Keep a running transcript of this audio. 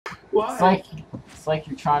Why? It's like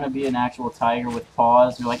you're trying to be an actual tiger with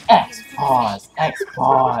paws. You're like, X paws, X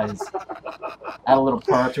paws. Add a little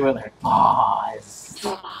purr to it, like paws.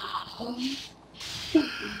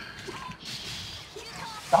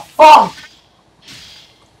 The fuck?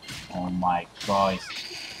 Oh my Christ.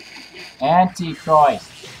 Antichrist.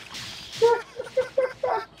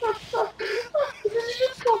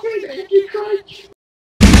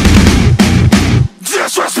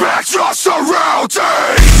 Disrespect your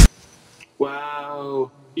surroundings!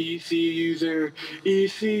 Wow. EC user.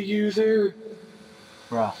 EC user.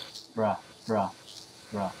 Bruh, bruh, bruh,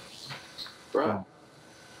 bruh, Bruh.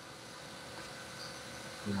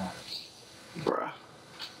 bruh. Bruh.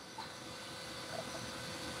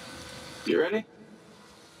 You ready?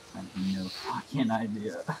 I have no fucking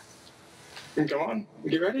idea. Come on.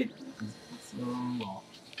 Get ready. It's so long.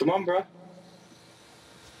 Come on, bruh.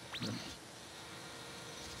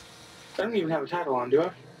 I don't even have a title on, do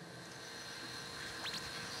I?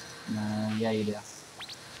 No, yeah, you do.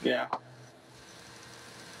 Yeah.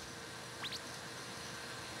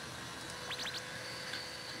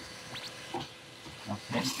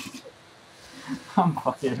 Okay. I'm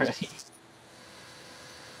fucking ready.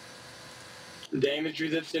 Damage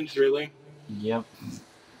resistance, really? Yep.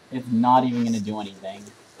 It's not even gonna do anything.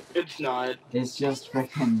 It's not. It's just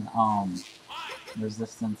freaking,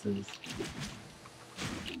 resistances.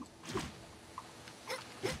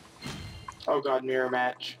 Oh god, mirror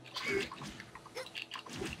match.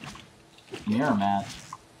 Mirror match.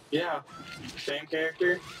 Yeah. Same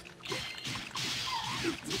character.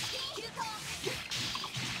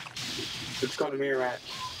 It's called a mirror match.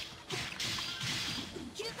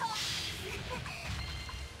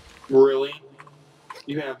 Really?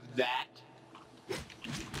 You have that?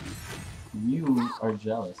 You are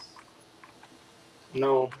jealous.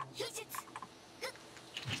 No.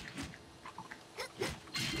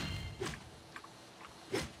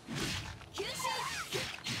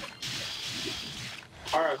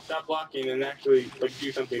 Alright, stop blocking and actually, like,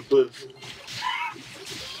 do something, please.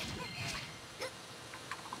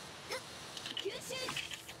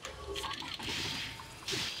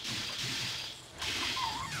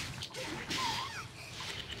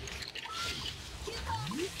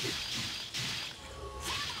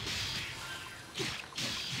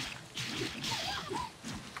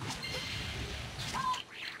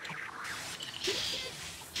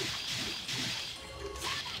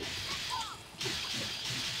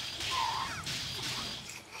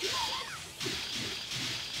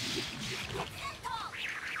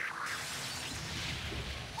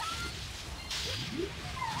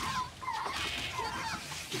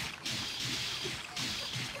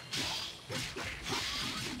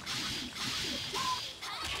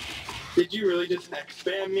 Did you really just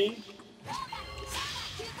X-spam me?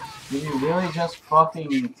 Did you really just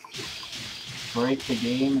fucking break the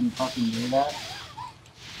game and fucking do that?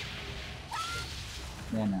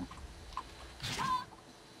 Yeah, no.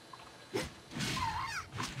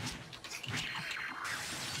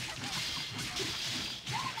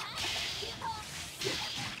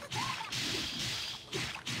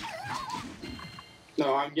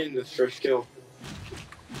 No, I'm getting this first kill.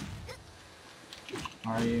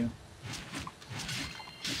 Are you?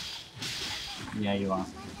 Yeah, you are.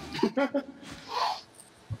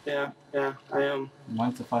 Yeah, I am.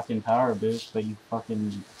 Went to fucking power boost, but you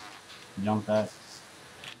fucking jumped that.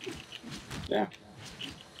 Yeah.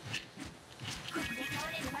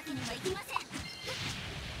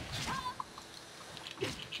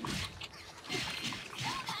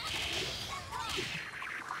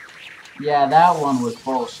 Yeah, that one was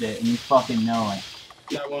bullshit, and you fucking know it.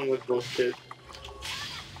 That one was bullshit.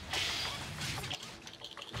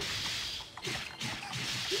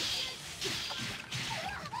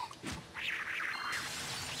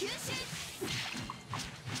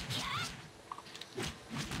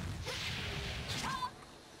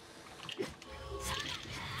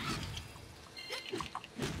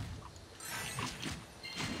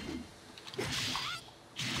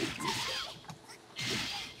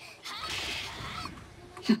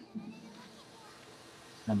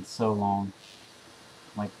 Been so long.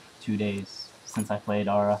 Like 2 days since I played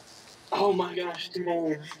Aura. Oh my gosh, 2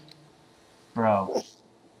 days. Bro,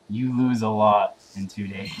 you lose a lot in 2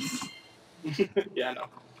 days. Yeah, I know.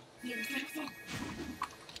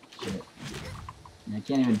 Shit. I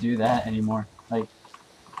can't even do that anymore. Like,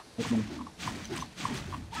 I can...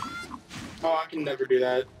 Oh, I can never do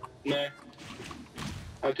that. Nah.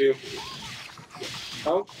 How to?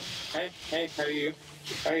 Oh, hey, how are you?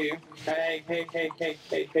 How are you? Hey. Okay,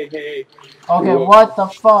 Whoa. what the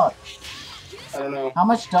fuck? I don't know. How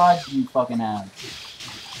much dodge do you fucking have?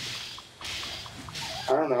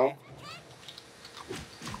 don't know.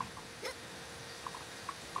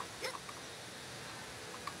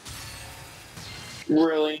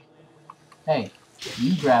 Really? Hey,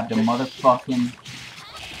 you grabbed a motherfucking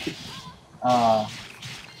I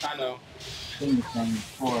know. thing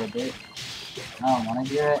for a bit. I don't wanna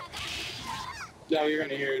hear it. No, you're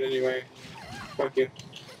gonna hear it anyway. Fuck you.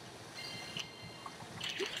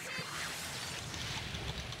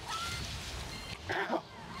 Ow.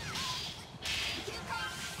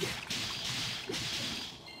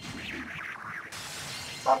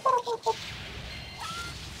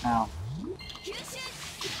 Ow.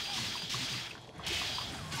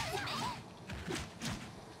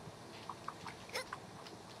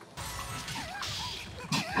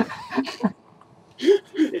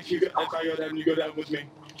 If I go down, you go down with me.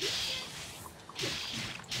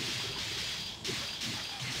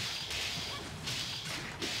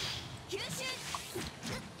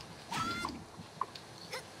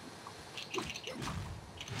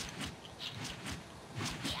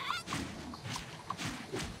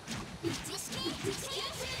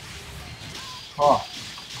 Oh.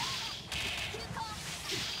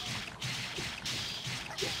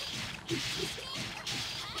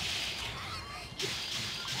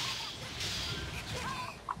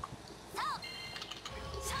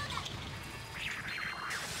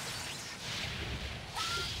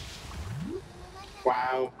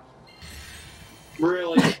 Wow.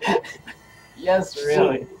 Really? Yes,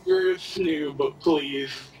 really. You're a snoob, but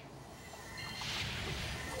please.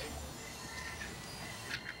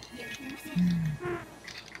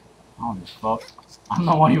 I don't give a fuck. I'm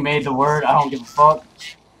the one who made the word. I don't give a fuck.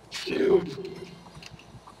 Snoob.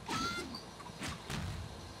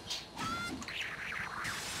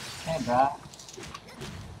 Hey, bruh.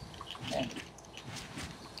 Hey.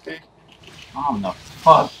 Hey. I don't know.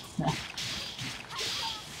 Fuck.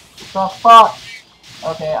 The fuck?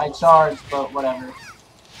 Okay, I charged, but whatever.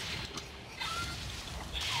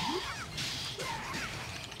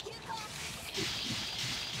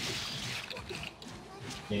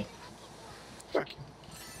 Okay. Fuck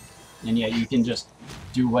you. And yet you can just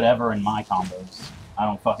do whatever in my combos. I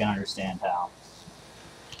don't fucking understand how.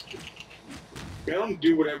 I don't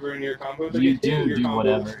do whatever in your combos. You do do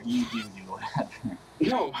whatever. You do whatever.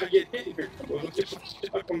 No, I get hit in your combos. What the fuck are you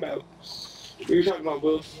talking about? What are you talking about,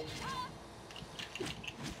 Will?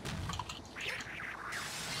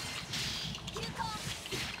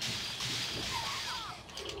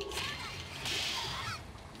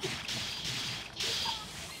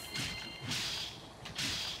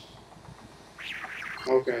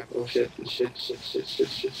 Okay. Oh shit. Shit.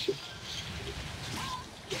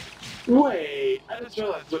 Wait, I just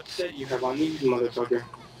realized what set you have on these, motherfucker.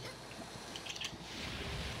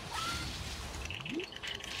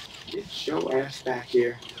 Get your ass back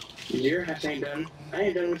here. Your ass ain't done. I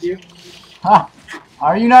ain't done with you. Ha!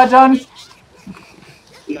 Are you not done?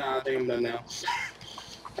 Nah, I think I'm done now.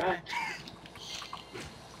 Bye.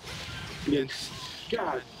 Yes.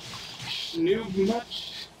 God. Snoob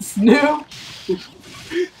much? Snoop?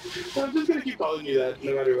 I'm just gonna keep calling you that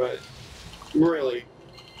no matter what. Really.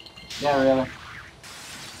 Yeah, really.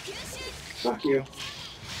 Fuck you.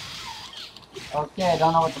 Okay, I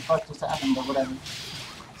don't know what the fuck just happened, but whatever.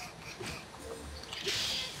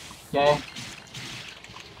 Okay.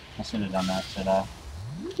 I shouldn't have done that, should I?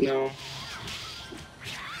 No.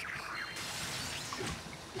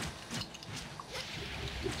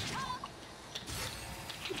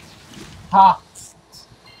 Ha!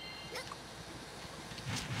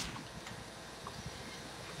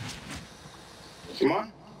 Come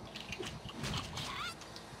on.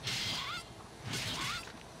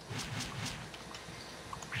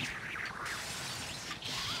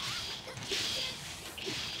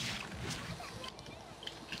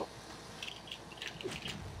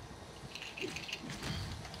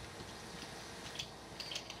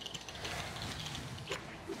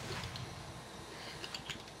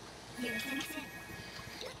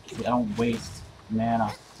 See, I don't waste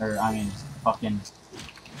mana, or I mean, fucking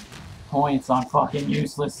points on fucking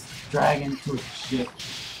useless dragon shit.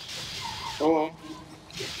 Oh well.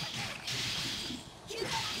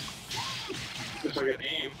 If I can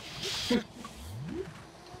aim.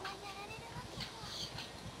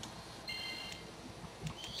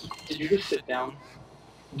 Did you just sit down?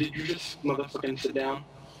 Did you just motherfucking sit down?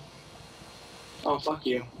 Oh, fuck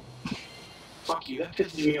you. Fuck you, that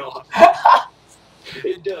pisses me off.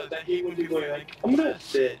 It does. I hate when people are like, I'm gonna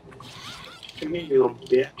sit. Come here, you little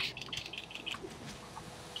bitch.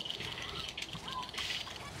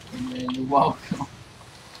 Yeah, you're welcome.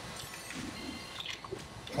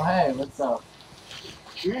 Oh, hey, what's up?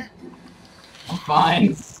 Come here. I'm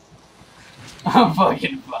fine. I'm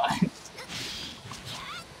fucking fine.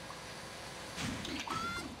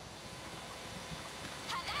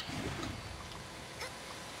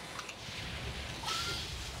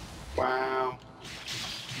 Wow.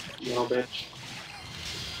 Little bitch.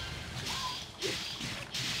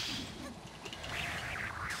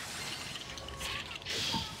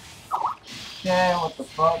 Okay, what the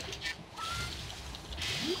fuck?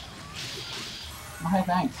 Oh, hey,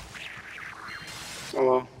 thanks. Oh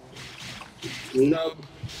well. Nub.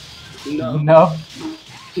 Nub. Nub.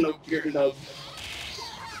 Nub, you're a nub.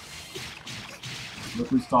 Look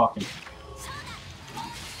who's talking.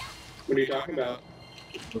 What are you talking about?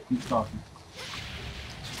 Look who's talking.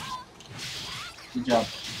 Good job.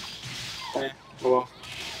 Hey, oh well.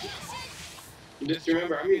 Just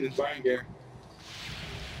remember, I'm using sparring gear.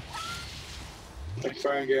 Like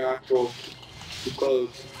sparring gear actual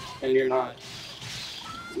clothes, and you're not.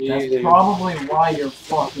 You're That's using... probably why you're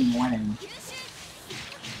fucking winning.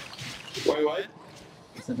 Wait, what?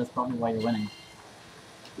 I said that's probably why you're winning.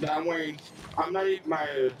 That I'm wearing... I'm not even...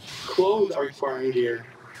 My clothes are sparring gear.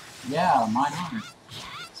 Yeah, mine aren't.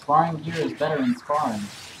 Sparring gear is better than sparring.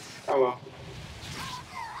 Oh well.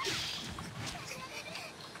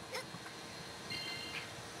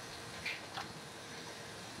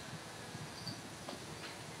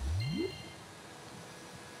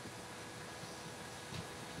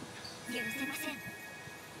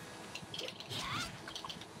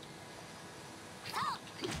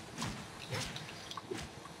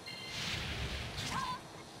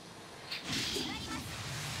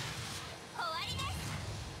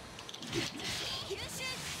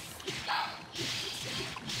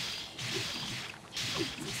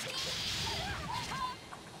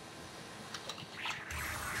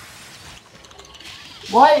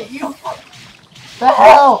 What? You... The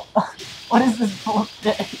hell? What is this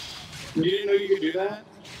bullshit? You didn't know you could do that?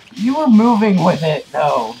 You were moving with it,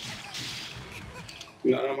 though.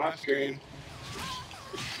 Not on my screen.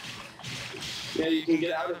 Yeah, you can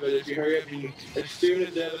get out of it if you hurry up and... As soon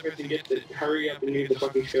as the other person gets it, hurry up and use the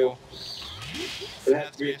fucking skill. It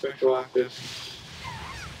has to be a special active.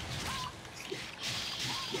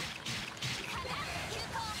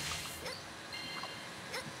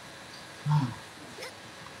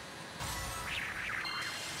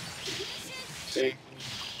 See?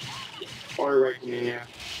 Or Awakening, yeah.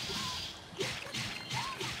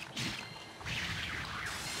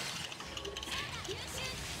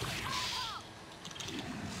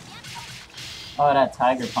 Oh, that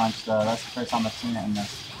tiger punch, though. That's the first time I've seen it in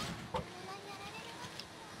this.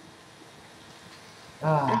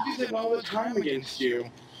 I use it all the time against you.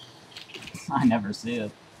 I never see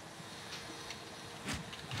it.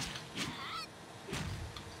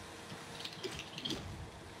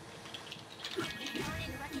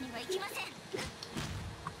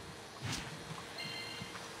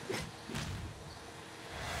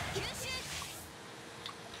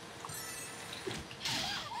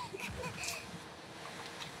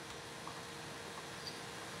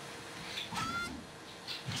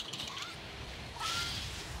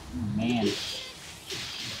 Man.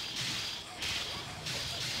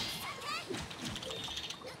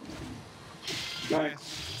 Nice.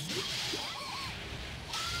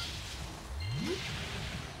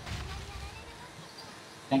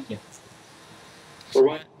 Thank you For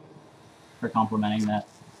what? for complimenting that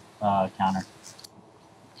counter.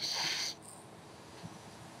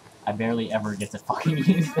 I barely ever get to fucking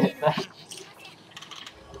use it.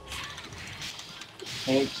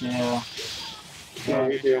 Hate you. No,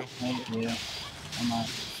 you do. Hate you. Come on.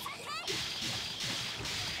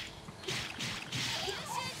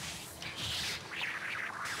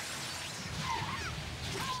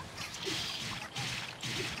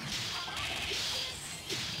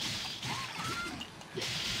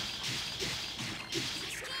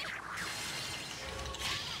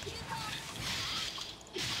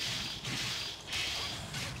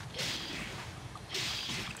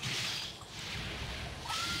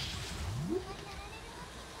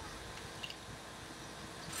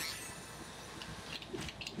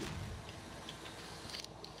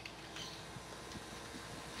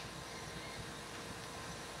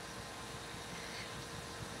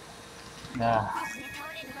 Ah.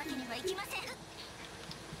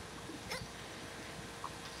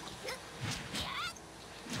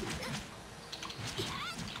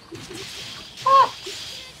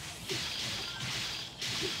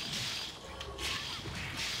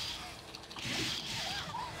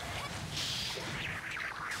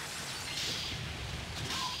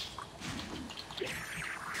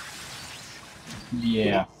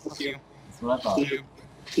 Yeah. Fuck you. That's what I thought. Snoop.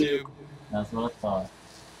 Snoop. That's what I thought.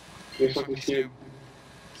 You're fucking Snoop.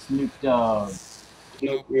 Snoop Dogg.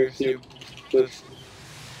 Nope, you're a snoop. Let's...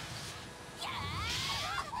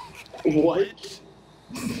 What?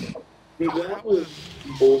 That was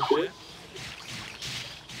bullshit.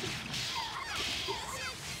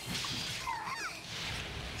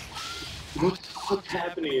 What the fuck's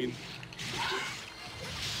happening?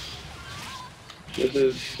 This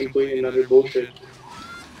is completely and utter bullshit.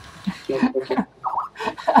 No, okay.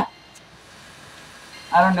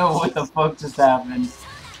 I don't know what the fuck just happened.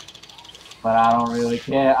 But I don't really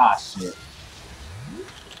care. Ah, shit.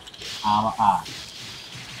 Harakbat.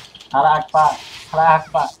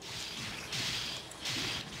 Harakbat.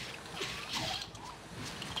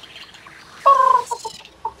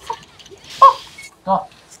 Go.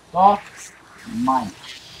 Go. Mine.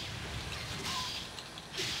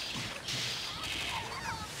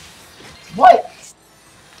 What?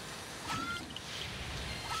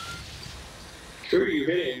 Who are you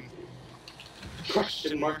hitting?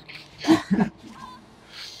 Question mark.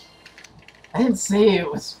 I didn't say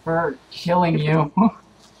it was for killing you.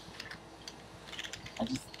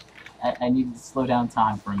 I needed to slow down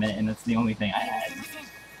time for a minute, and that's the only thing I had.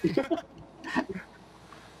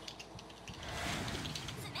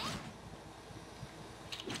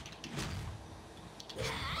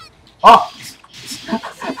 Oh!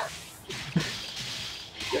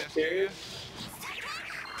 You serious?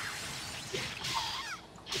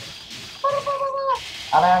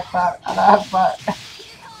 Arakbat.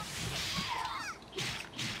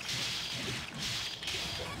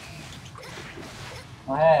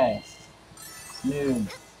 Oh, hey.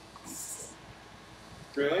 Smooth.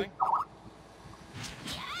 Really?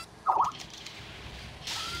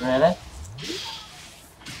 Really?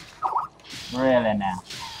 Really now?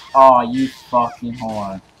 Oh, you fucking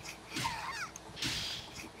whore.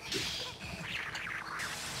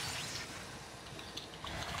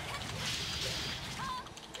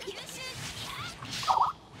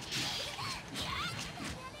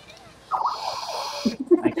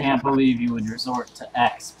 I can't believe you would resort to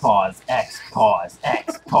X PAWWS, X PAWWS,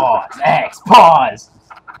 X PAWWS, X PAWWS!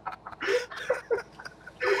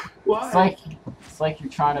 Why? It's like you're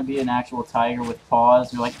trying to be an actual tiger with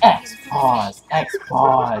paws. You're like, X PAWWS, X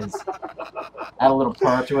PAWWS. Add a little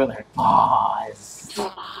purr to it, like, paws.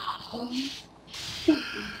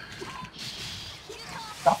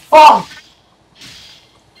 The fuck?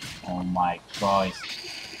 Oh my Christ.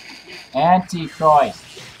 Antichrist.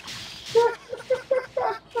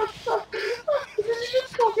 Did you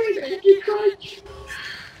just call me an Antichrist?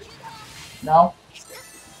 No?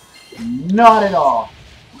 Not at all.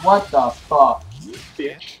 What the fuck?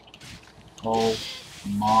 Bitch. Oh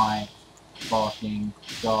my fucking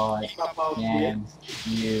god. Can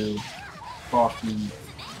you fucking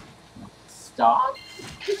stop?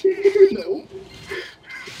 No.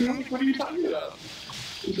 What are you talking about?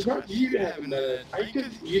 I'm surprised you haven't done it. I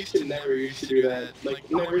just used to do that. Like,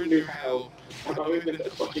 never knew how. I've always been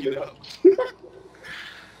fucking it up.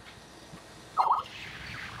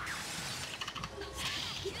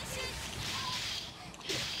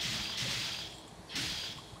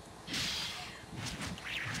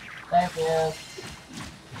 Thank you.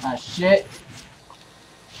 Ah, shit.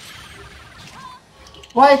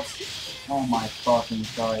 What? Oh my fucking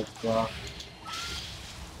god, bro.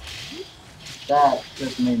 That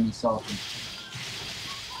just made me salty.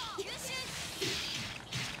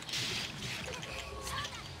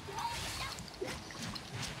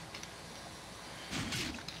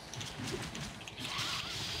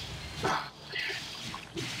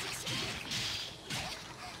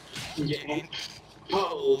 Yeah.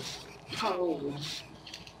 PAWWS. PAWWS.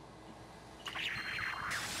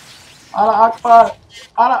 Allah Akbar!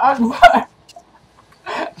 Allah Akbar!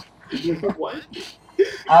 What?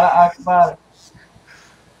 Allah Akbar!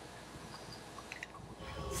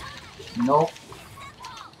 Nope.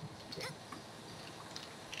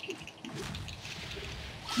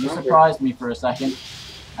 You surprised me for a second.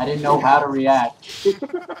 I didn't know how to react.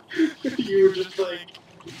 You were just like...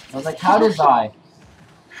 I was like, how does I?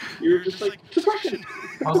 You were just like, suppression!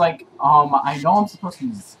 I was like, I know I'm supposed to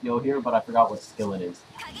use a skill here, but I forgot what skill it is.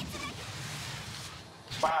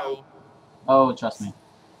 Wow. Oh, trust me.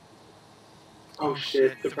 Oh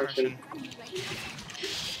shit, depression.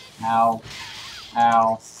 Ow.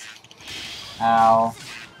 Ow. Ow.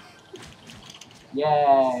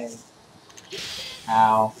 Yay.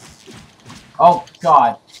 Ow. Oh,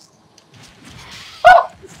 God.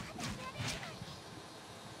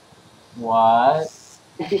 What?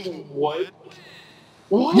 What?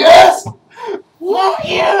 What? Yes! Fuck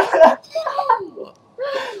you!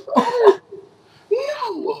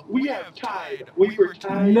 No! We have tied. We were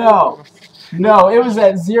tied. No. No, it was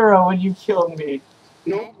at 0 when you killed me.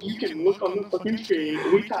 No, you can look on the fucking screen.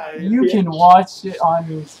 We tied. You can watch it on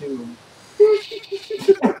YouTube.